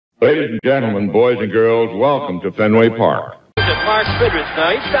Ladies and gentlemen, boys and girls, welcome to Fenway Park. At Mark Fidrich. Now,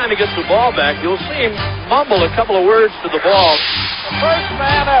 each time he gets the ball back, you'll see him mumble a couple of words to the ball. The first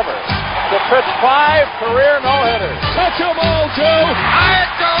man ever to pitch 5 career no-hitters. Touch them all, Joe. I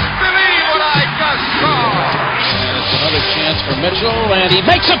don't believe what I just saw. And it's another chance for Mitchell, and he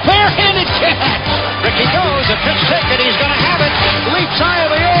makes a bare-handed catch. Ricky goes, a pitch taken, he's going to have it. Leaps high in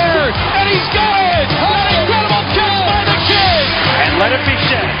the air, and he's got it. An incredible catch by the kid. And let it be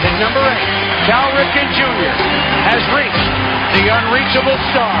said that number 8, Cal Ripken Jr., has reached the unreachable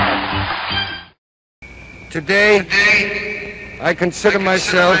star. Today, I consider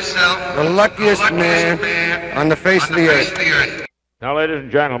myself the luckiest man on the face of the earth. Now, ladies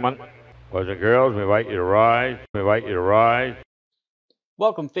and gentlemen, boys and girls, we invite you to rise. We invite you to rise.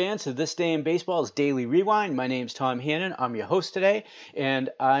 Welcome, fans, to This Day in Baseball's Daily Rewind. My name's Tom Hannon. I'm your host today,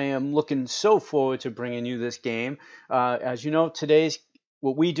 and I am looking so forward to bringing you this game. As you know,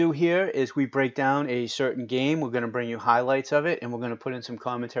 what we do here is we break down a certain game. We're going to bring you highlights of it, and we're going to put in some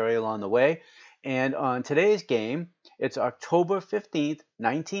commentary along the way. And on today's game, it's October 15th,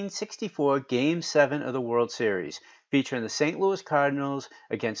 1964, Game 7 of the World Series, featuring the St. Louis Cardinals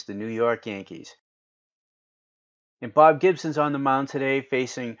against the New York Yankees. And Bob Gibson's on the mound today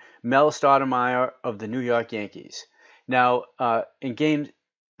facing Mel Stottlemyre of the New York Yankees. Now,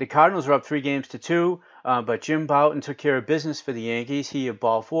 the Cardinals are up 3-2, but Jim Bouton took care of business for the Yankees. He of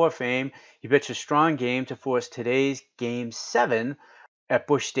Ball 4 fame. He pitched a strong game to force today's Game 7 at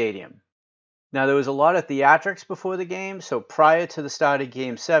Busch Stadium. Now, there was a lot of theatrics before the game, so prior to the start of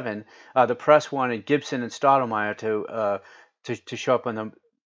Game 7, the press wanted Gibson and Stottlemyre to show up on them.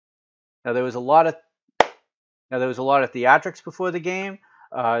 Now, there was a lot of theatrics before the game.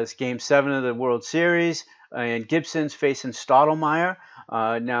 It's Game 7 of the World Series, and Gibson's facing Stottlemyre.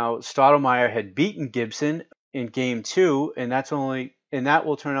 Now, Stottlemyre had beaten Gibson in Game 2, and that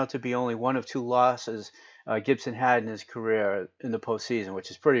will turn out to be only one of 2 losses Gibson had in his career in the postseason,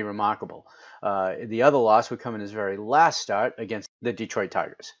 which is pretty remarkable. The other loss would come in his very last start against the Detroit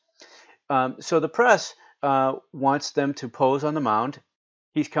Tigers. So the press wants them to pose on the mound.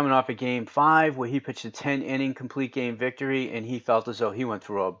 He's coming off of Game 5 where he pitched a 10-inning complete game victory, and he felt as though he went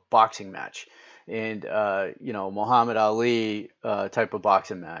through a boxing match. And, Muhammad Ali type of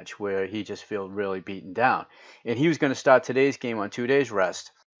boxing match where he just felt really beaten down. And he was going to start today's game on 2 days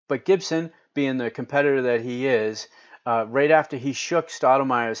rest. But Gibson, being the competitor that he is, right after he shook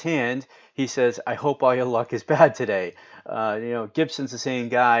Stottlemyre's hand, he says, "I hope all your luck is bad today." Gibson's the same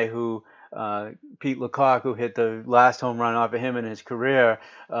guy who Pete Lecoq, who hit the last home run off of him in his career,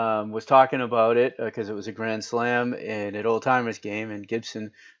 was talking about it because it was a grand slam and an old timers game, and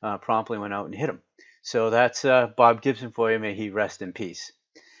Gibson promptly went out and hit him. So that's Bob Gibson for you. May he rest in peace.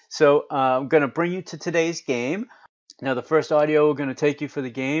 So I'm going to bring you to today's game. Now, the first audio we're going to take you for the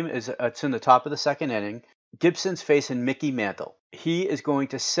game it's in the top of the second inning. Gibson's facing Mickey Mantle. He is going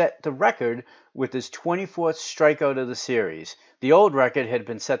to set the record with his 24th strikeout of the series. The old record had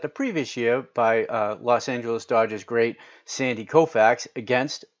been set the previous year by Los Angeles Dodgers great Sandy Koufax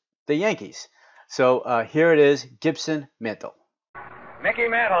against the Yankees. So here it is, Gibson-Mantle. Mickey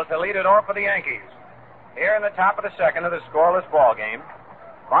Mantle to lead it off for the Yankees. Here in the top of the second of the scoreless ball game,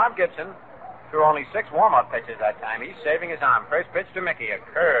 Bob Gibson threw only 6 warm-up pitches that time. He's saving his arm. First pitch to Mickey, a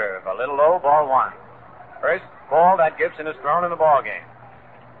curve, a little low, ball 1. First ball that Gibson has thrown in the ball game.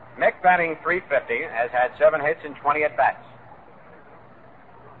 Mick, batting .350, has had 7 hits and 20 at-bats.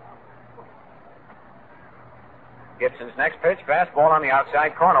 Gibson's next pitch, fastball on the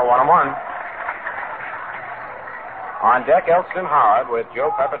outside corner, 1-1. On deck, Elston Howard with Joe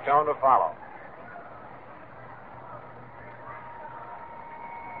Pepitone to follow.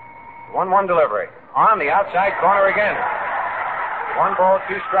 1-1 delivery. On the outside corner again. 1 ball,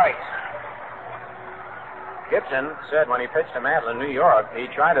 2 strikes. Gibson said when he pitched to Mantle in New York, he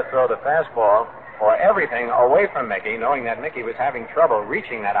tried to throw the fastball or everything away from Mickey, knowing that Mickey was having trouble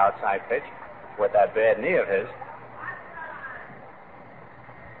reaching that outside pitch with that bad knee of his.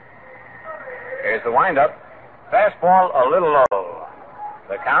 Here's the windup. Fastball a little low.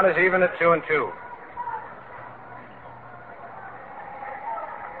 The count is even at 2-2.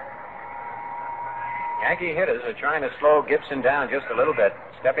 Yankee hitters are trying to slow Gibson down just a little bit,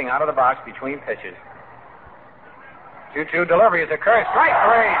 stepping out of the box between pitches. 2-2 delivery is a curve. Strike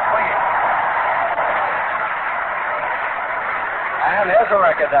 3. Swing. And there's a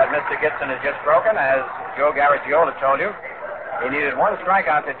record that Mr. Gibson has just broken, as Joe Garagiola told you. He needed 1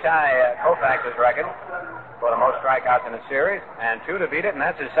 strikeout to tie Koufax's record for the most strikeouts in a series, and 2 to beat it, and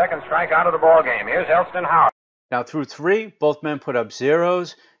that's his 2nd strikeout of the ball game. Here's Elston Howard. Now through 3, both men put up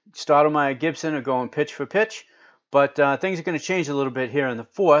zeros. Stottlemyre and Gibson are going pitch for pitch. But things are going to change a little bit here in the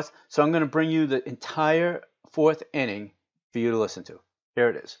fourth, so I'm going to bring you the entire fourth inning for you to listen to. Here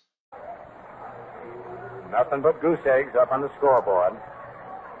it is. Nothing but goose eggs up on the scoreboard.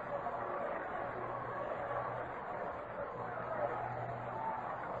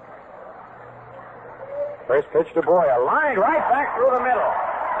 First pitch to Boyer, lined right back through the middle.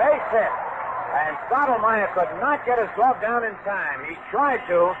 Base hit. And Stottlemyre could not get his glove down in time. He tried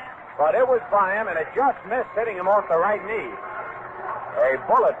to, but it was by him, and it just missed, hitting him off the right knee. A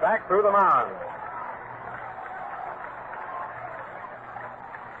bullet back through the mound.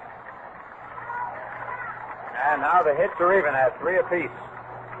 And now the hits are even at 3 apiece.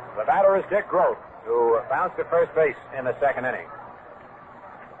 The batter is Dick Grote, who bounced to first base in the second inning.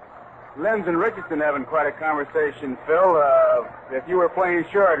 Lenz and Richardson having quite a conversation, Phil. If you were playing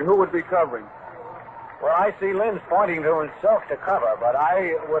short, who would be covering? Well, I see Lenz pointing to himself to cover, but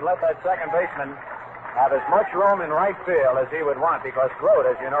I would let that second baseman have as much room in right field as he would want, because Grote,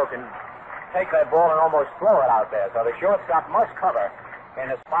 as you know, can take that ball and almost throw it out there. So the shortstop must cover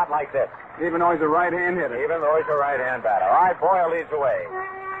in a spot like this. Even though he's a right-hand hitter. Even though he's a right-hand batter. All right, Boyer leads away.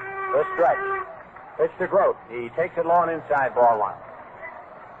 The stretch. Pitch to Grote. He takes it low and inside, ball one.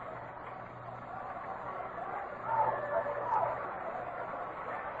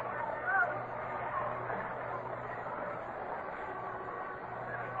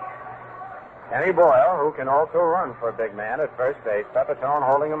 Kenny Boyle, who can also run for a big man at first base. Pepitone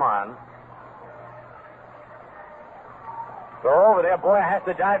holding him on. So over there, Boyer has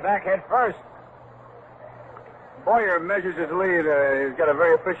to dive back head first. Boyer measures his lead. He's got a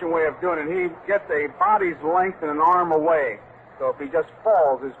very efficient way of doing it. He gets a body's length and an arm away. So if he just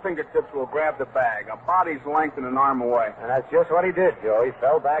falls, his fingertips will grab the bag. A body's length and an arm away. And that's just what he did, Joe. He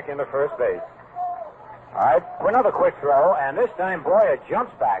fell back into first base. All right, for another quick throw, and this time Boyer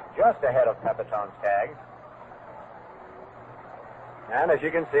jumps back just ahead of Pepitone's tag. And as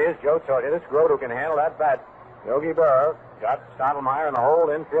you can see, as Joe told you, this Grote who can handle that bat. Yogi Berra got Stottlemyre and the whole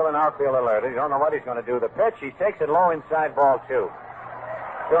infield and outfield alerted. You don't know what he's going to do. The pitch, he takes it low inside, ball 2.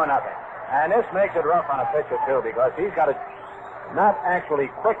 2-0. And this makes it rough on a pitcher, too, because he's got to not actually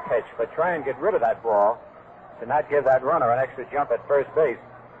quick pitch, but try and get rid of that ball to not give that runner an extra jump at first base.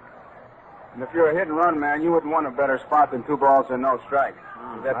 And if you're a hit-and-run man, you wouldn't want a better spot than 2 balls and no strike.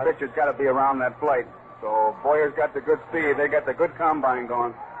 That pitcher's got to be around that plate. So Boyer's got the good speed. They got the good combine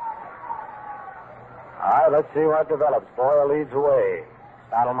going. All right, let's see what develops. Boyer leads away.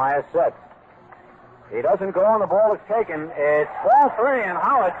 Stottlemyre set. He doesn't go, and the ball is taken. It's ball 3, and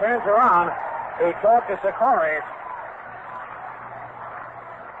Howard turns around to talk to Sikori.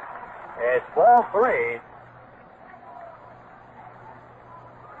 It's ball 3.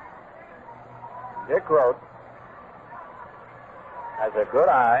 Dick Grote has a good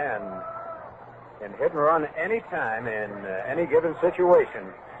eye and can hit and run any time in any given situation.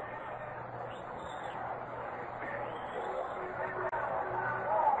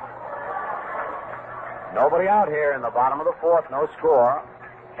 Nobody out here in the bottom of the fourth, no score.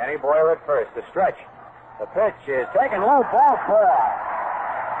 Kenny Boyer at first. The stretch. The pitch is taken low, ball 4.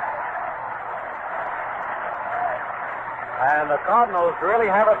 And the Cardinals really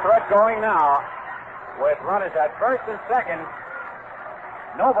have a threat going now, with runners at first and second.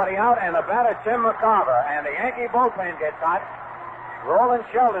 Nobody out, and the batter, Tim McCarver. And the Yankee bullpen gets hot. Roland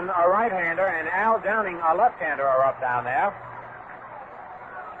Sheldon, a right-hander, and Al Downing, a left-hander, are up down there.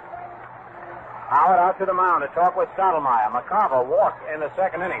 Howard out to the mound to talk with Stottlemyre. McCarver walked in the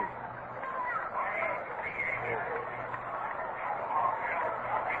second inning.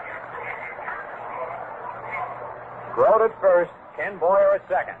 Grote at first, Ken Boyer at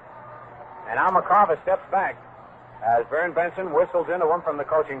second. And now McCarver steps back as Vern Benson whistles into him from the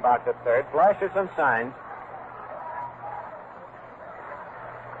coaching box at third, flashes some signs.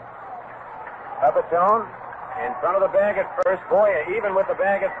 Pepitone in front of the bag at first, Boyer even with the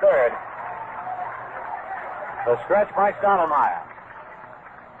bag at third. The stretch by Stottlemyre.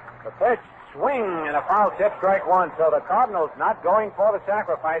 The pitch, swing, and a foul tip, strike 1. So the Cardinals not going for the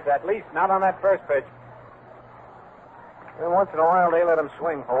sacrifice, at least not on that first pitch. And once in a while, they let him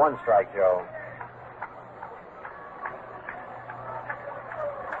swing for 1 strike, Joe.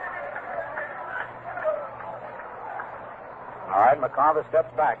 All right, McCarver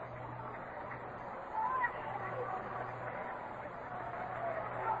steps back.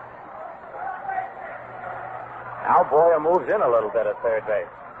 Now Boyer moves in a little bit at third base.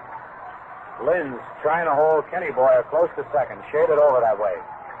 Linz trying to hold Kenny Boyer close to second, shaded over that way.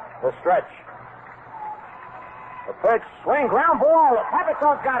 The stretch. The pitch, swing, ground ball.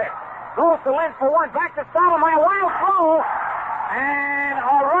 Pepitone's got it. Goes to Linz for 1, back to Stottlemyre, wild throw, and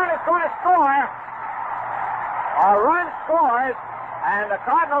a run is going to score. A A run scores, and the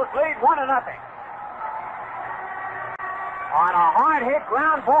Cardinals lead 1-0. On a hard-hit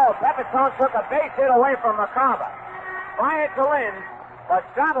ground ball, Pepitone took a base hit away from McCarver. Fired to Linz, but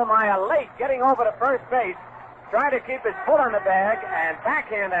Stottlemyre late getting over to first base, trying to keep his foot on the bag and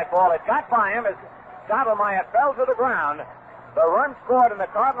backhand that ball. It got by him as Stottlemyre fell to the ground. The run scored and the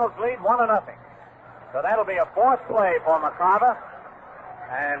Cardinals lead 1-0. So that'll be a fourth play for McCarver,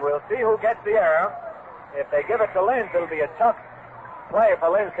 and we'll see who gets the error. If they give it to Linz, it'll be a tough play for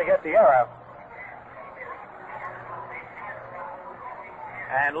Linz to get the error.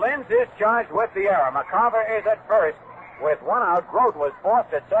 And Linz is charged with the error. McCarver is at first with 1 out. Grote was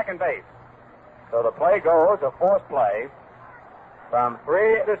forced at second base. So the play goes, a fourth play, from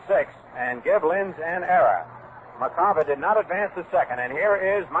 3 to 6, and give Linz an error. McCarver did not advance to second, and here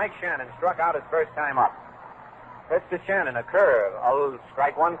is Mike Shannon, struck out his first time up. Pitch to Shannon, a curve. A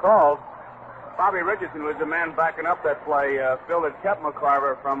strike one called. Bobby Richardson was the man backing up that play. Phil had kept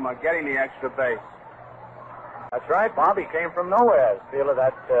McCarver from getting the extra base. That's right. Bobby came from nowhere. Fielded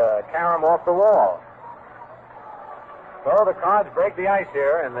that carom off the wall. So the Cards break the ice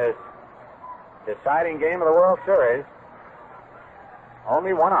here in this deciding game of the World Series.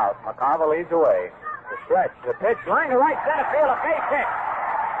 Only 1 out. McCarver leads away. The stretch, the pitch, line to right center field, a base hit.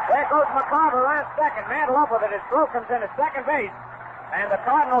 There goes McCarver around second. Mantle up with it. His throw comes in at second base. And the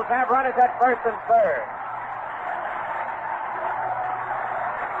Cardinals have runners at first and third.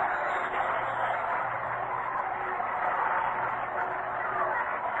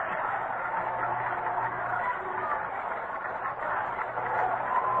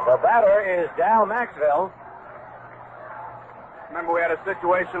 The batter is Dal Maxwell. Remember, we had a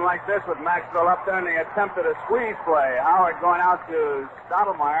situation like this with Maxwell up there, and they attempted a squeeze play. Howard going out to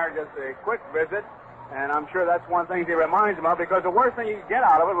Stottlemyre, just a quick visit, and I'm sure that's one thing he reminds him of, because the worst thing you could get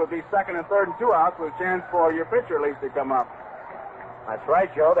out of it would be second and third and 2 outs with a chance for your pitcher at least to come up. That's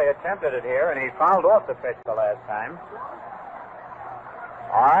right, Joe. They attempted it here, and he fouled off the pitch the last time.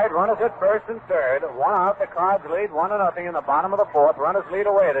 All right, runners at first and third. 1 out. The Cards lead 1-0 in the bottom of the fourth. Runners lead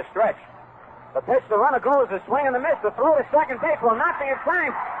away. The stretch. The pitch, the runner goes, the swing and the miss. The throw to second base will not be in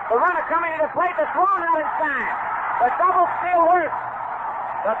time. The runner coming to the plate, the throw not in time. The double steal works.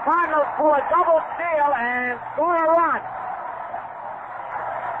 The Cardinals pull a double steal and score a run.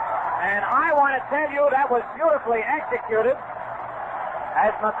 And I want to tell you that was beautifully executed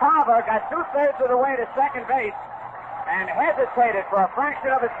as McCarver got 2/3 of the way to second base and hesitated for a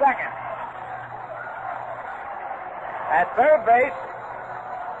fraction of a second. At third base,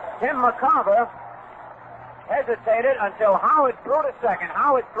 Tim McCarver hesitated until Howard threw to second.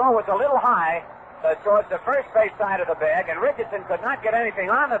 Howard's throw was a little high towards the first base side of the bag, and Richardson could not get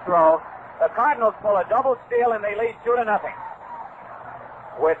anything on the throw. The Cardinals pull a double steal, and they lead 2-0.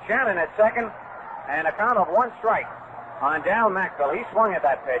 With Shannon at second, and a count of 1 strike on Dal Maxwell. He swung at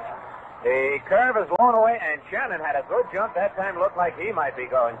that pitch. The curve is blown away, and Shannon had a good jump that time. Looked like he might be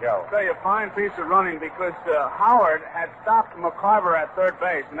going, Joe. I'll tell you, a fine piece of running, because Howard had stopped McCarver at third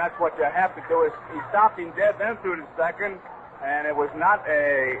base, and that's what you have to do. Is he stopped him dead, then threw to second, and it was not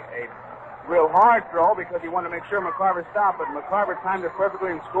a real hard throw because he wanted to make sure McCarver stopped, but McCarver timed it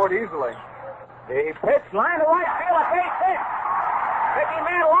perfectly and scored easily. The pitch, line to right field, a base hit. Mickey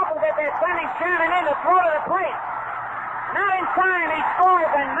Mantle up with it. They're sending Shannon in to throw to the plate. Not in time, he scores,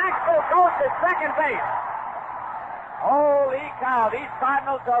 and Maxwell goes to second base. Holy cow, these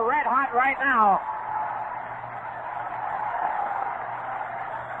Cardinals are red hot right now.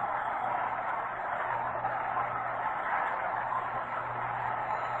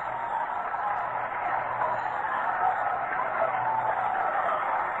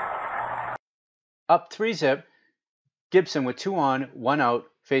 Up 3-0, Gibson with 2 on, 1 out,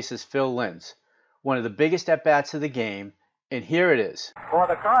 faces Phil Linz. One of the biggest at-bats of the game, and here it is. For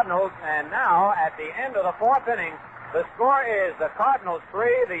the Cardinals, and now at the end of the fourth inning, the score is the Cardinals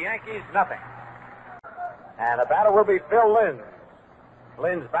 3, the Yankees nothing. And the batter will be Phil Linz.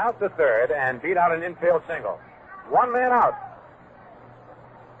 Linz bounced to third and beat out an infield single. 1 man out.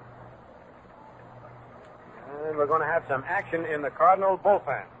 And we're going to have some action in the Cardinal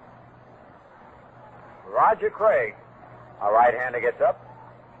bullpen. Roger Craig, a right-hander, gets up.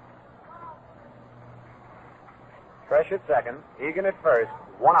 Fresh at second, Egan at first,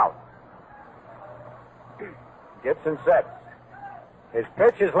 1 out. Gibson sets. His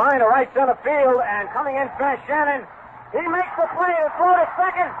pitch is lined to right center field, and coming in fast, Shannon. He makes the play to throw to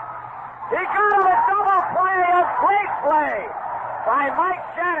second. He got him a double play, a great play by Mike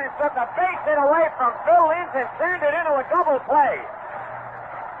Shannon. Took a base hit away from Phil Linz and turned it into a double play.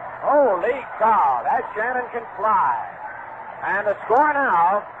 Holy cow, that Shannon can fly. And the score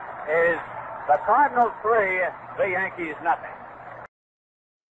now is The Cardinals 3, the Yankees nothing.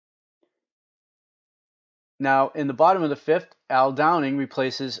 Now, in the bottom of the fifth, Al Downing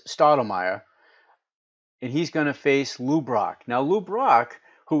replaces Stottlemyre, and he's going to face Lou Brock. Now, Lou Brock,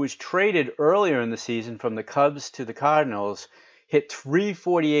 who was traded earlier in the season from the Cubs to the Cardinals, hit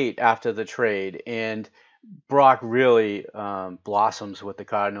 .348 after the trade, and Brock really blossoms with the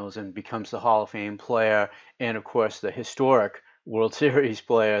Cardinals and becomes the Hall of Fame player, and of course the historic World Series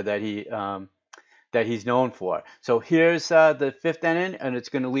player that he's known for. So here's the fifth inning, and it's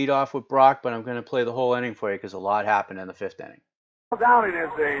going to lead off with Brock, but I'm going to play the whole inning for you because a lot happened in the fifth inning. Downing is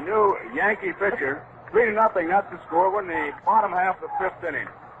the new Yankee pitcher. 3-0, that's the score. We're in the bottom half of the fifth inning.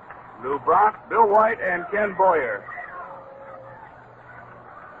 Lou Brock, Bill White, and Ken Boyer.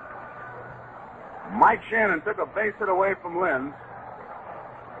 Mike Shannon took a base hit away from Lynn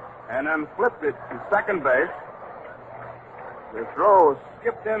and then flipped it to second base. The throw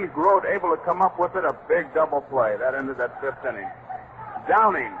skipped in, Grote able to come up with it, a big double play. That ended that fifth inning.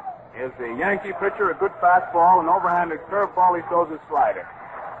 Downing is the Yankee pitcher, a good fastball, an overhanded curveball. He throws a slider.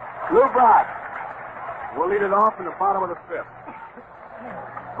 Lou Brock will lead it off in the bottom of the fifth.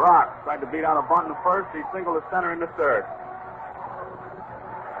 Brock tried to beat out a bunt in the first. He singled to center in the third.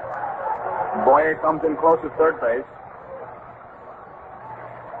 Boyer comes in close to third base.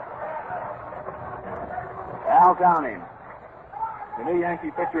 Al Downing. The new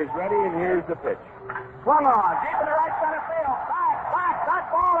Yankee pitcher is ready, and here's the pitch. Swung on, deep in the right center field. Back, that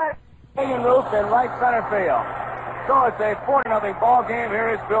ball is hanging roof in right center field. So it's a 4-0 ball game.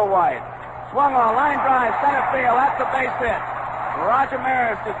 Here is Bill White. Swung on, line drive, center field. That's a base hit. Roger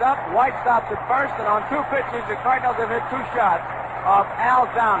Maris is up. White stops at first, and on two pitches, the Cardinals have hit two shots of Al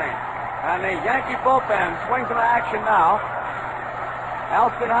Downing. And the Yankee bullpen swings into action now.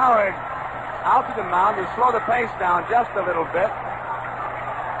 Elston Howard out to the mound to slow the pace down just a little bit.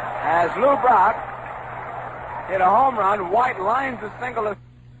 As Lou Brock hit a home run, White lines the single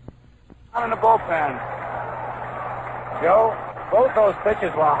down in the bullpen. Joe, both those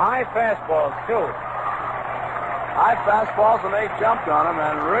pitches were high fastballs, too. High fastballs, and they jumped on him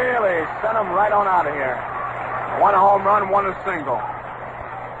and really sent him right on out of here. One a home run, one a single.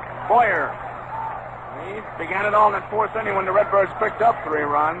 Boyer, he began it all in that fourth inning when the Redbirds picked up 3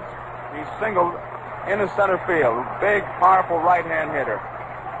 runs. He singled in the center field. Big, powerful right-hand hitter.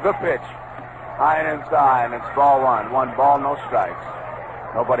 The pitch. High and inside, and it's ball one. 1 ball, no strikes.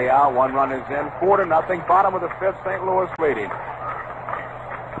 Nobody out. 1 run is in. 4-0. Bottom of the fifth, St. Louis leading.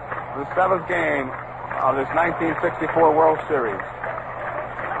 The 7th game of this 1964 World Series.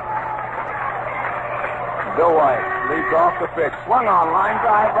 Bill White leads off the pitch. Swung on, line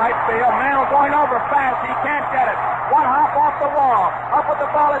drive, right field. Mantle going over fast. He can't get it. 1 hop off the wall. Up with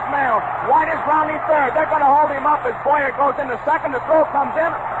the ball is Mantle. White is rounding third. They're going to hold him up as Boyer goes into second. The throw comes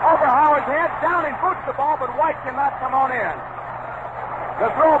in over Howard's head. Downing boots the ball, but White cannot come on in.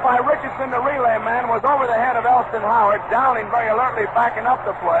 The throw by Richardson, the relay man, was over the head of Elston Howard. Downing very alertly backing up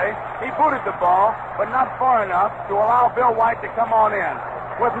the play. He booted the ball, but not far enough to allow Bill White to come on in.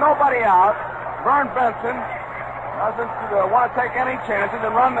 With nobody out, Vern Benson doesn't want to take any chances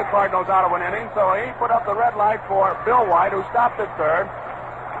and run the Cardinals out of an inning, so he put up the red light for Bill White, who stopped at third.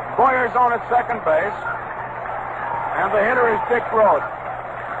 Boyer's on at second base, and the hitter is Dick Grote.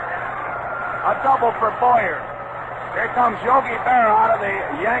 A double for Boyer. Here comes Yogi Berra out of the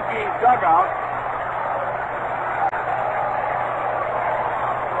Yankee dugout.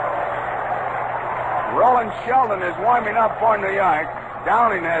 Roland Sheldon is warming up for New York.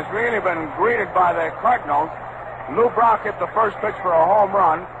 Downing has really been greeted by the Cardinals. Lou Brock hit the first pitch for a home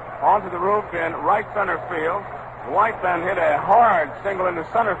run onto the roof in right center field. White then hit a hard single into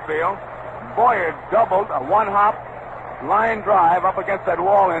center field. Boyer doubled a 1-hop line drive up against that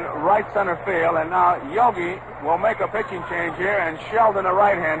wall in right center field. And now Yogi will make a pitching change here, and Sheldon, a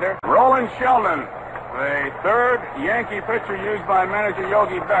right-hander. Roland Sheldon, the third Yankee pitcher used by manager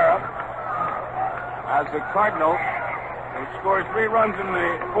Yogi Berra, as the Cardinals, who scored 3 runs in the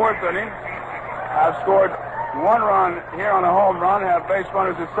 4th inning, have scored 1 run here on a home run, have base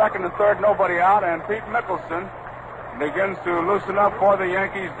runners at second and third, nobody out, and Pete Mickelson begins to loosen up for the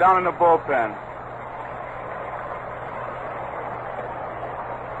Yankees down in the bullpen.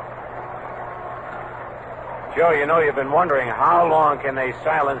 Joe, you know, you've been wondering how long can they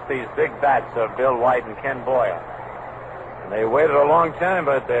silence these big bats of Bill White and Ken Boyer. And they waited a long time,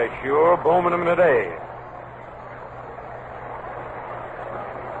 but they're sure booming them today.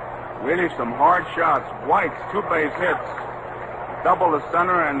 Really some hard shots. White's 2 base hits, double the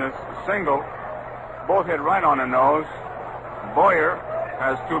center and the single, both hit right on the nose. Boyer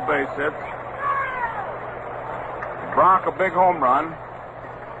has 2 base hits. Brock a big home run.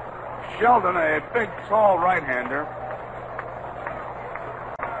 Sheldon, a big, tall right-hander.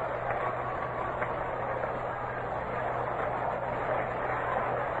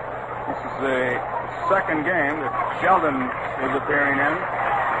 This is the second game that Sheldon is appearing in.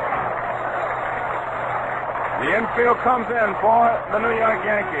 The infield comes in for the New York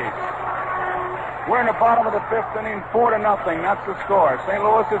Yankees. We're in the bottom of the fifth inning, 4-0. That's the score. St.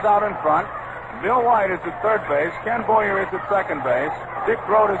 Louis is out in front. Bill White is at third base. Ken Boyer is at second base. Dick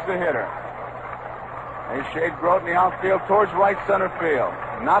Grote is the hitter. They shade Grote in the outfield towards right center field.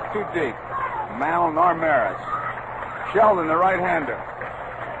 Not too deep. Mal nor Maris. Sheldon, the right-hander.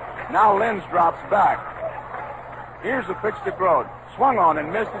 Now Linz drops back. Here's the pitch to Grote. Swung on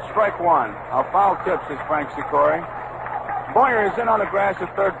and missed at strike one. A foul tip, says Frank Sikori. Boyer is in on the grass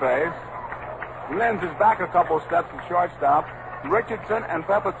at third base. Linz is back a couple steps at shortstop. Richardson and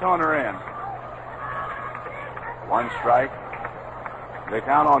Pepitone are in. One strike. They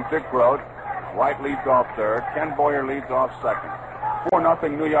count on Dick Grote. White leads off third. Ken Boyer leads off second.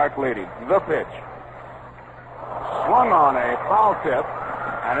 4-0 New York leading. The pitch. Swung on a foul tip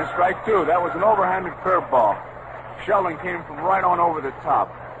and a strike two. That was an overhanded curveball. Sheldon came from right on over the top.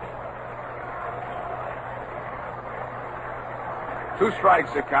 2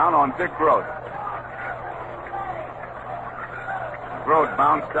 strikes to count on Dick Grote. Grote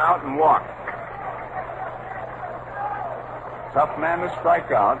bounced out and walked. Tough man to strike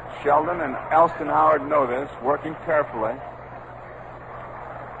out. Sheldon and Elston Howard know this, working carefully.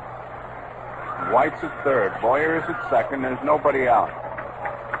 White's at third. Boyer is at second. There's nobody out.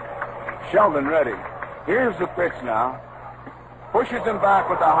 Sheldon ready. Here's the pitch now. Pushes him back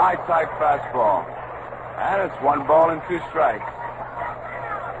with a high-type fastball. And it's 1 ball and 2 strikes.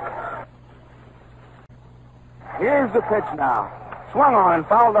 Here's the pitch now. Swung on and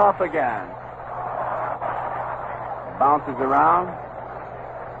fouled off again. Bounces around.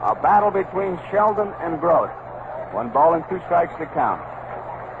 A battle between Sheldon and Grote. 1 ball and 2 strikes to count.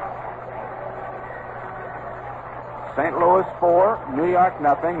 St. Louis 4, New York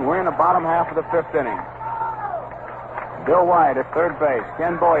nothing. We're in the bottom half of the fifth inning. Bill White at third base.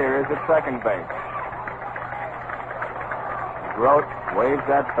 Ken Boyer is at second base. Grote waves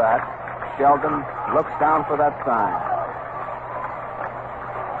that bat. Sheldon looks down for that sign.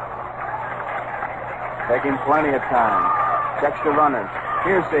 Taking plenty of time. Checks the runners.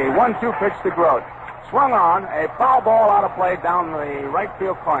 Here's the 1-2 pitch to Grote. Swung on. A foul ball out of play down the right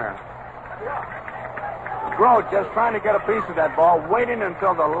field corner. Grote just trying to get a piece of that ball, waiting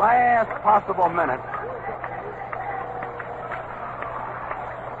until the last possible minute.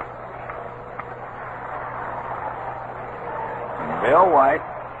 Bill White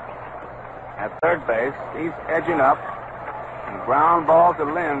at third base. He's edging up. And ground ball to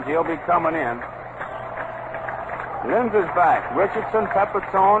Linz. He'll be coming in. Linz is back. Richardson,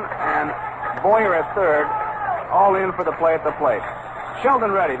 Pepitone, and Boyer at third, all in for the play at the plate.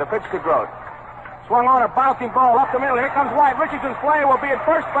 Sheldon ready. The pitch to Grote. Swung on a bouncing ball up the middle. Here comes White. Richardson's play will be at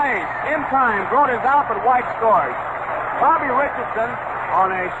first base. In time. Grote is out, but White scores. Bobby Richardson on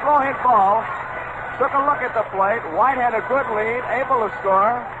a slow hit ball took a look at the plate. White had a good lead, able to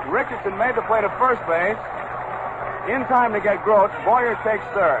score. Richardson made the play to first base. In time to get Grote. Boyer takes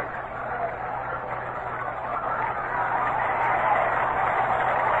third.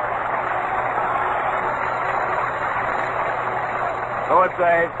 So it's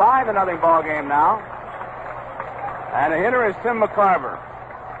a 5-0 ball game now. And the hitter is Tim McCarver.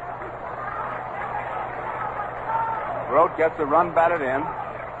 Grote gets a run batted in.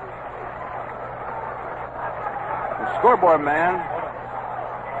 The scoreboard man,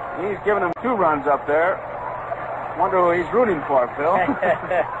 he's giving him 2 runs up there. Wonder who he's rooting for, Phil.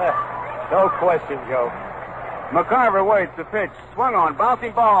 No question, Joe. McCarver waits. The pitch. Swung on.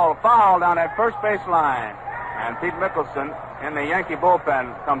 Bouncing ball. Foul down at first base line. And Pete Mickelson in the Yankee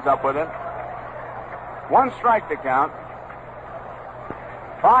bullpen comes up with it. 1 strike to count.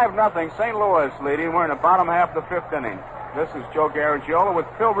 5-0 St. Louis leading. We're in the bottom half of the fifth inning. This is Joe Garagiola with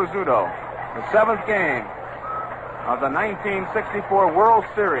Phil Rizzuto. The 7th game of the 1964 World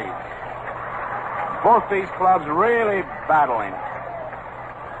Series. Both these clubs really battling.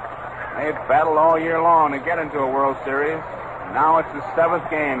 They've battled all year long to get into a World Series. Now it's the 7th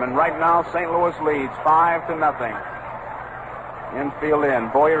game, and right now St. Louis leads 5-0. Infield in.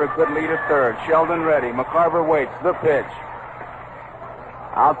 Boyer a good lead at third. Sheldon ready. McCarver waits. The pitch.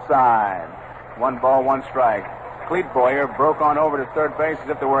 Outside. 1 ball, 1 strike. Clete Boyer broke on over to third base as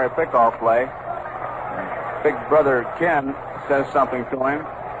if there were a pickoff play. Big brother Ken says something to him.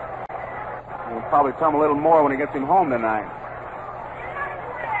 He'll probably tell him a little more when he gets him home tonight.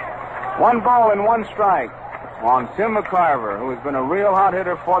 1 ball and 1 strike. on Tim McCarver, who has been a real hot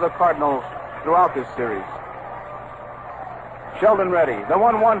hitter for the Cardinals throughout this series. Sheldon ready. The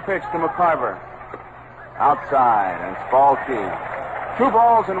 1-1 pitch to McCarver. Outside, and it's ball 2. 2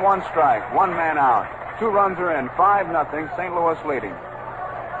 balls and 1 strike. 1 man out. 2 runs are in. 5-0. St. Louis leading.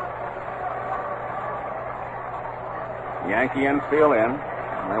 Yankee infield in.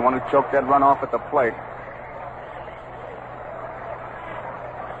 And they want to choke that run off at the plate.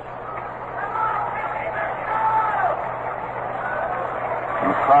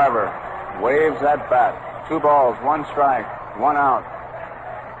 McCarver waves that bat. 2 balls, 1 strike, 1 out.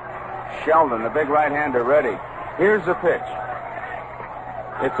 Sheldon, the big right-hander, ready. Here's the pitch.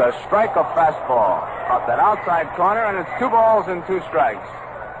 It's a strike, a fastball off that outside corner, and it's 2 balls and 2 strikes.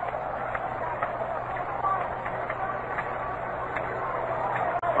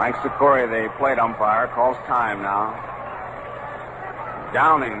 Frank Sikori, the plate umpire, calls time now.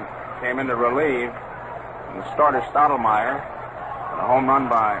 Downing came in to relieve. And the starter, Stottlemyre. A home run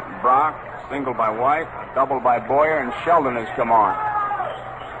by Brock, single by White, a double by Boyer, and Sheldon has come on.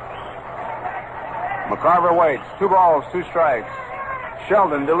 McCarver waits. 2 balls, 2 strikes.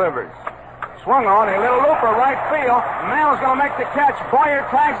 Sheldon delivers. Swung on, a little looper, right field. Mel's going to make the catch. Boyer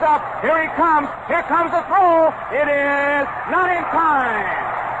tags up. Here he comes. Here comes the throw. It is not in time.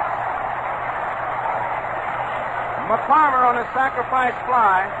 McCarver on a sacrifice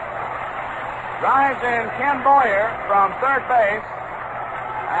fly. Drives in Ken Boyer from third base.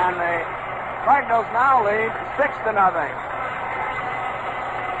 And the Cardinals now lead 6-0.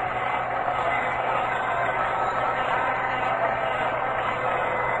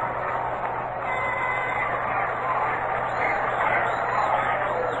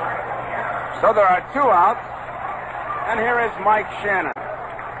 So there are 2 outs, and here is Mike Shannon.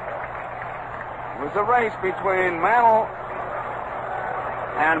 It was a race between Mantle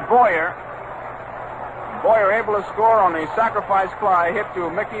and Boyer. Boyer able to score on the sacrifice fly hit to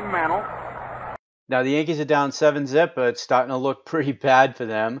Mickey Mantle. Now the Yankees are down 7-0. It's starting to look pretty bad for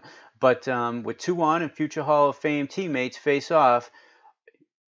them. But with 2 on and future Hall of Fame teammates face off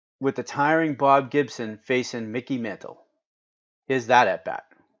with the tiring Bob Gibson facing Mickey Mantle. Here's that at bat.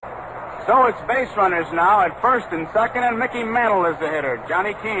 So it's base runners now at first and second, and Mickey Mantle is the hitter.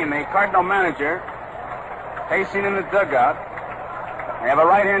 Johnny Keane, the Cardinal manager, pacing in the dugout. They have a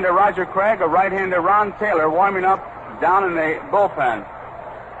right-hander, Roger Craig, a right-hander, Ron Taylor, warming up down in the bullpen.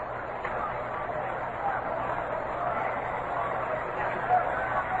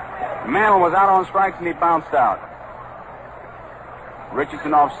 Mantle was out on strikes, and he bounced out.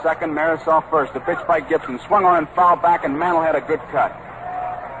 Richardson off second, Maris off first. The pitch by Gibson. Swung on and fouled back, and Mantle had a good cut.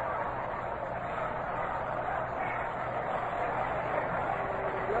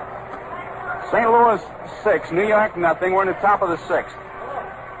 St. Louis 6, New York nothing. We're in the top of the 6th.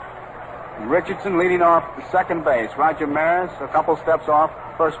 Richardson leading off second base. Roger Maris a couple steps off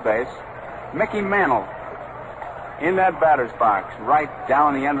first base. Mickey Mantle in that batter's box, right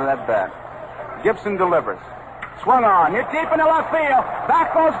down the end of that bat. Gibson delivers. Swung on, hit deep into left field.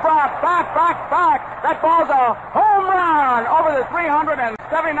 Back goes Brock. Back. That ball's a home run over the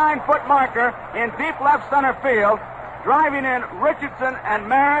 379-foot marker in deep left center field. Driving in Richardson and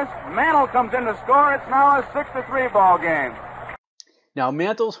Maris. Mantle comes in to score. It's now a 6-3 ball game. Now,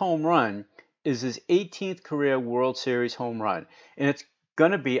 Mantle's home run is his 18th career World Series home run, and it's going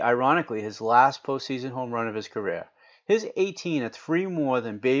to be, ironically, his last postseason home run of his career. His 18 are 3 more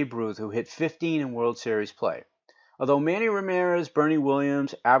than Babe Ruth, who hit 15 in World Series play. Although Manny Ramirez, Bernie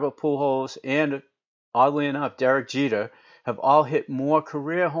Williams, Albert Pujols, and, oddly enough, Derek Jeter have all hit more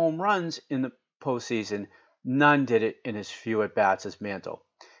career home runs in the postseason, none did it in as few at-bats as Mantle.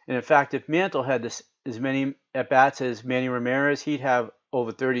 And in fact, if Mantle had as many at-bats as Manny Ramirez, he'd have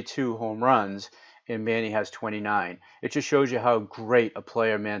over 32 home runs, and Manny has 29. It just shows you how great a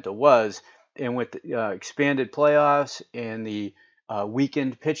player Mantle was. And with the expanded playoffs and the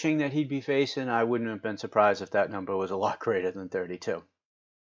weakened pitching that he'd be facing, I wouldn't have been surprised if that number was a lot greater than 32.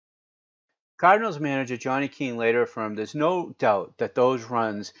 Cardinals manager Johnny Keane later affirmed there's no doubt that those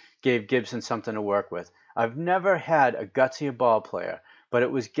runs gave Gibson something to work with. I've never had a gutsier ball player, but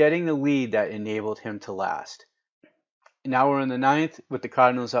it was getting the lead that enabled him to last. Now we're in the 9th with the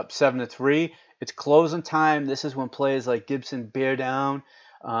Cardinals up 7-3. It's closing time. This is when players like Gibson bear down.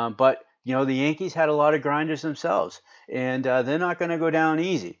 But, you know, the Yankees had a lot of grinders themselves, and they're not going to go down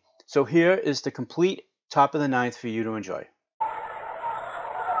easy. So here is the complete top of the 9th for you to enjoy.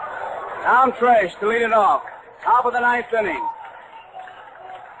 Tom Tresh to lead it off. Top of the 9th inning.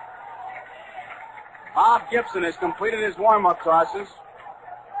 Bob Gibson has completed his warm-up tosses.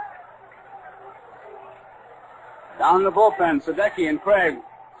 Down in the bullpen, Sadecki and Craig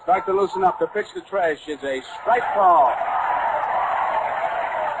Strike to loosen up. The pitch to Tresh is a strike call.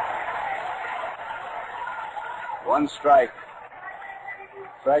 1 strike.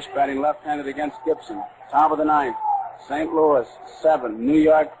 Tresh batting left-handed against Gibson. Top of the 9th. St. Louis 7, New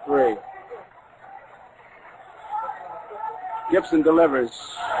York 3. Gibson delivers.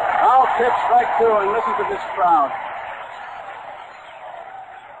 Foul tip, strike 2, and listen to this crowd.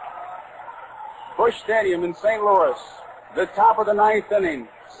 Busch Stadium in St. Louis. The top of the 9th inning.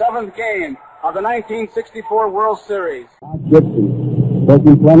 7th game of the 1964 World Series. Gibson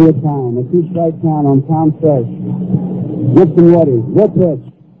taking plenty of time. A 2-strike count on Tom Tresh. Gibson ready. Good pitch.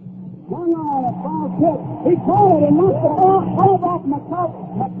 Hung on, a foul tip. He caught it and knocked the ball home off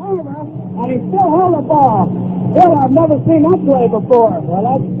McCarver, and he still held the ball. Well, I've never seen that play before. Well,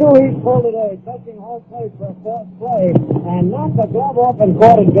 that's true. He pulled it in, touching home plate for a fourth play, and knocked the glove off and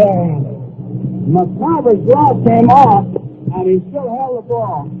caught it barehanded. McCarver's glove came off, and he still held the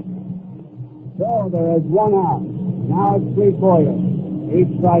ball. So there is 1 out. Now it's 3 Boyer. 8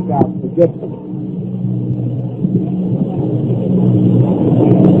 strikeouts for Gibson.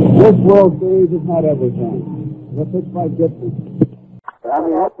 This World Series has had everything. The pitch by Gibson. I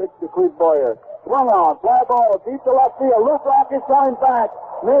mean, that pitch to Cleve Boyer. Swung on, fly ball, deep to left field. Luke Rock is going back.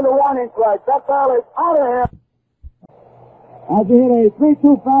 Near the warning strike. That ball is out of here. As he hit a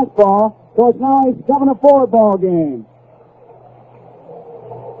 3-2 fastball, so it's now a 7-4 ball game.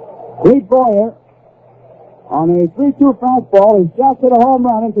 Cleve Boyer on a 3-2 fastball has just hit a home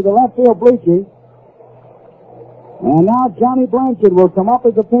run into the left field bleachers. And now Johnny Blanchard will come up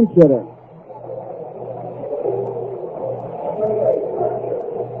as a pinch hitter.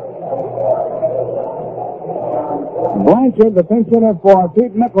 Blanchard, the pinch hitter for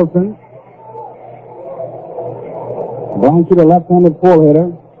Pete Mickelson. Blanchard, a left-handed pull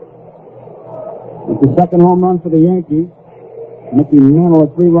hitter. It's the second home run for the Yankees. Mickey Mantle, a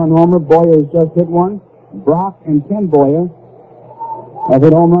 3-run homer. Boyer has just hit one. Brock and Ken Boyer have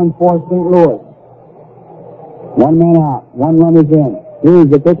hit home runs for St. Louis. 1 man out. 1 run is in. Here's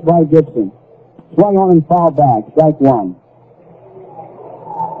the pitch by Gibson. Swung on and foul back. Strike 1.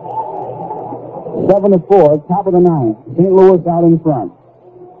 7-4, top of the 9th. St. Louis out in front.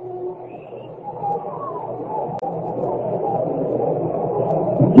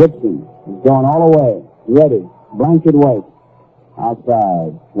 Gibson is going all the way. Ready. Blanchard waits.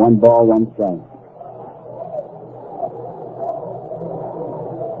 Outside. 1 ball, 1 strike.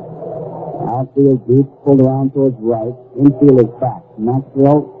 Outfield deep, pulled around towards right. Infield is back.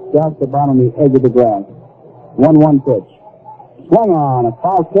 Maxwell just about on the edge of the grass. 1-1 pitch. Swung on, a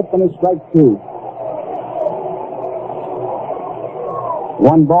foul tip and a strike 2.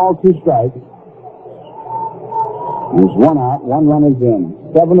 1 ball, 2 strikes. There's 1 out, 1 run is in.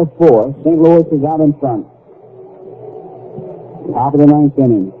 7-4. St. Louis is out in front. Top of the 9th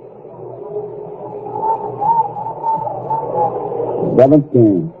inning. 7th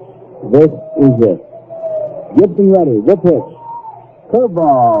game. This is it. Gibson ready. Good pitch.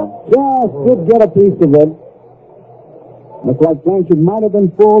 Curveball. Just did get a piece of it. Looked like Blanchard might have been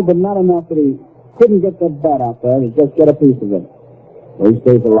fooled, but not enough that he couldn't get that bat out there. He just get a piece of it. So he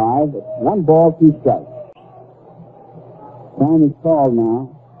stays alive. 1 ball, 2 strikes. Time is called now.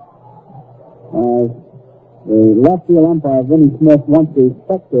 As the left field umpire, Vinnie Smith, wants the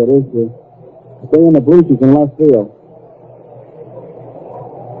spectators to stay in the bleachers in left field.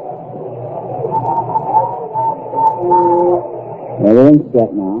 Everything's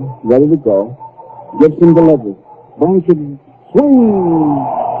set now. Ready to go. Gibson delivers. Blanchard swings.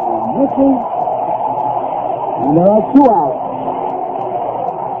 Misses. And there are 2 outs.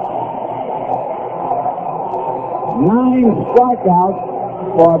 9 strikeouts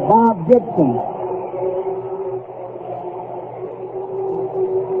for Bob Gibson.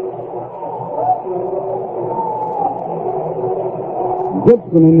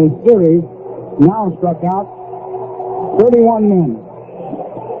 Gibson in this series now struck out 31 men.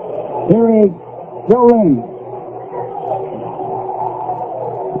 Here is Joe Lynn.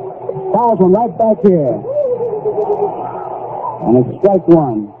 Fouls one right back here. And it's strike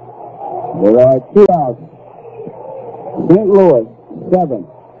 1. There are 2 outs. St. Louis, 7.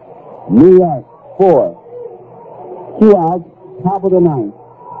 New York, 4. 2 outs, top of the 9th.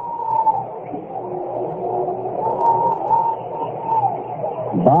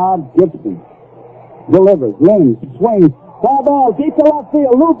 Bob Gibson delivers. Lynn swings. Fly ball deep to left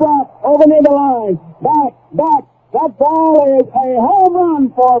field. Lou Brock over near the line. Back. That ball is a home run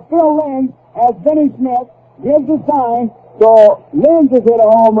for Phil Lynn as Vinnie Smith gives the sign. So Lynn has hit a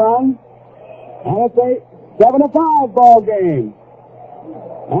home run. And it's a 7-5 ball game.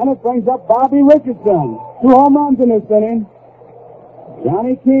 And it brings up Bobby Richardson. 2 home runs in this inning.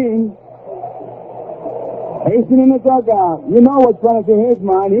 Johnny Keane pacing in the dugout. You know what's running through his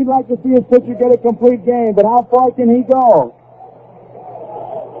mind. He'd like to see his pitcher get a complete game, but how far can he go?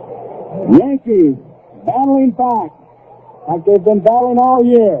 Yankees battling back like they've been battling all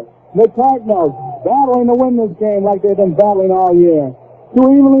year. The Cardinals battling to win this game like they've been battling all year. Two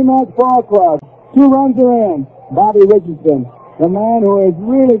evenly matched ball clubs. 2 runs are in. Bobby Richardson, the man who has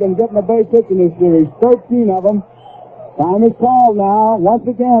really been getting the base hits in this series, 13 of them. Time is called now. Once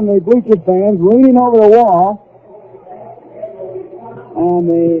again, the bleacher fans leaning over the wall. And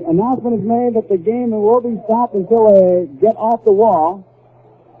the announcement is made that the game will be stopped until they get off the wall.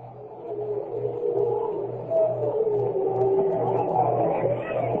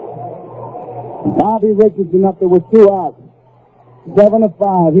 Bobby Richardson up there with 2 outs.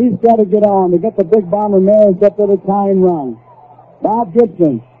 7-5. He's got to get on to get the big bomber Maris up to the tying run. Bob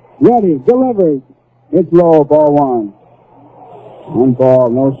Gibson, ready, delivers. It's low, ball 1. 1 ball,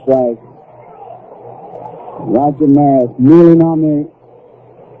 no strike. Roger Maris kneeling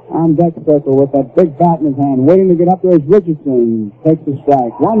on deck circle with that big bat in his hand, waiting to get up there as Richardson takes the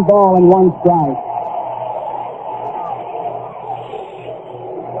strike. 1 ball and 1 strike.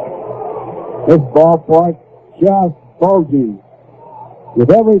 This ballpark just bulging with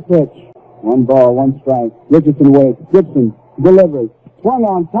every pitch. 1 ball, 1 strike. Richardson waits. Gibson delivers. Swung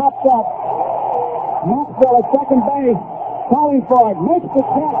on, topped up. Maxwell at second base. Calling for it. Makes the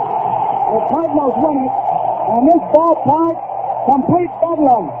catch. The Cardinals win it. And this ballpark, complete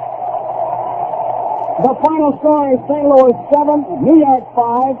bedlam. The final score is St. Louis 7, New York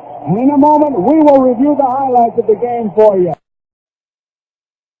 5. And in a moment, we will review the highlights of the game for you.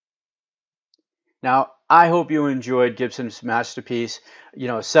 Now, I hope you enjoyed Gibson's masterpiece. You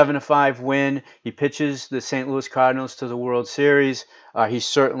know, a 7-5 win. He pitches the St. Louis Cardinals to the World Series. He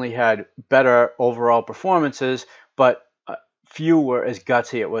certainly had better overall performances, but few were as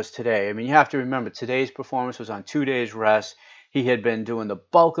gutsy it was today. I mean, you have to remember, today's performance was on 2 days rest. He had been doing the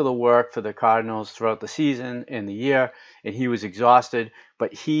bulk of the work for the Cardinals throughout the season and the year, and he was exhausted,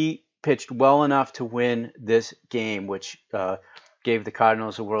 but he pitched well enough to win this game, which gave the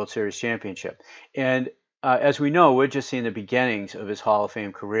Cardinals a World Series championship. And as we know, we're just seeing the beginnings of his Hall of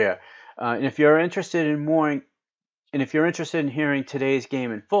Fame career. And if you're interested in hearing today's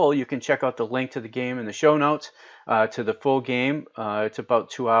game in full, you can check out the link to the game in the show notes to the full game. It's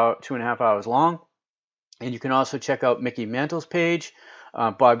about 2.5 hours long. And you can also check out Mickey Mantle's page,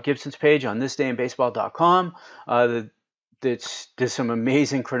 Bob Gibson's page on thisdayinbaseball.com. There's some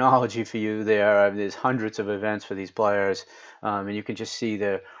amazing chronology for you there. There's hundreds of events for these players. And you can just see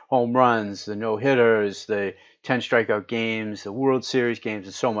the home runs, the no-hitters, the 10 strikeout games, the World Series games,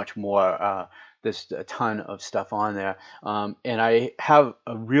 and so much more. There's a ton of stuff on there. And I have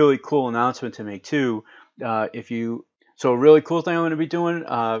a really cool announcement to make, too. So a really cool thing I'm going to be doing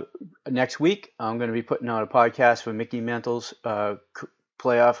next week, I'm going to be putting out a podcast for Mickey Mantle's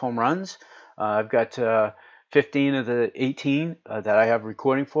playoff home runs. I've got 15 of the 18 that I have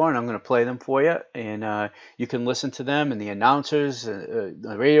recording for, and I'm going to play them for you. And you can listen to them, and the announcers,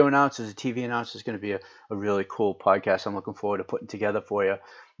 the radio announcers, the TV announcers, is going to be a really cool podcast I'm looking forward to putting together for you.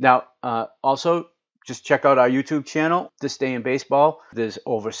 Now, also, just check out our YouTube channel, This Day in Baseball. There's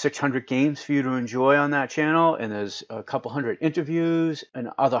over 600 games for you to enjoy on that channel, and there's a couple hundred interviews and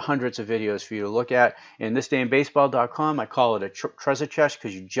other hundreds of videos for you to look at. And thisdayinbaseball.com, I call it a treasure chest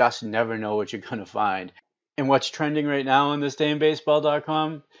because you just never know what you're going to find. And what's trending right now on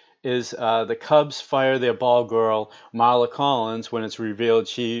thisdayinbaseball.com is the Cubs fire their ball girl, Marla Collins, when it's revealed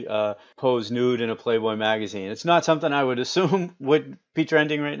she posed nude in a Playboy magazine. It's not something I would assume would be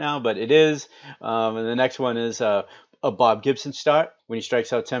trending right now, but it is. And the next one is a Bob Gibson start when he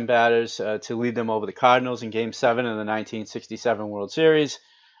strikes out 10 batters to lead them over the Cardinals in Game 7 of the 1967 World Series.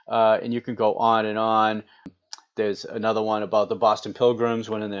 And you can go on and on. There's another one about the Boston Pilgrims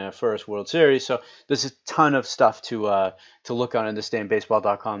winning their first World Series. So there's a ton of stuff to look on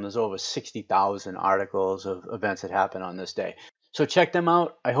thisdayinbaseball.com. There's over 60,000 articles of events that happen on this day. So check them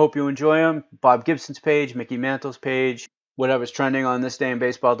out. I hope you enjoy them. Bob Gibson's page, Mickey Mantle's page, whatever's trending on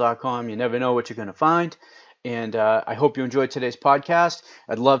thisdayinbaseball.com. You never know what you're going to find. And I hope you enjoyed today's podcast.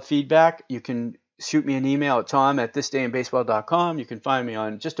 I'd love feedback. You can shoot me an email at tom@thisdayinbaseball.com. You can find me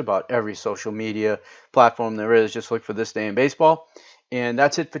on just about every social media platform there is. Just look for This Day in Baseball. And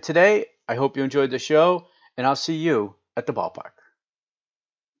that's it for today. I hope you enjoyed the show, and I'll see you at the ballpark.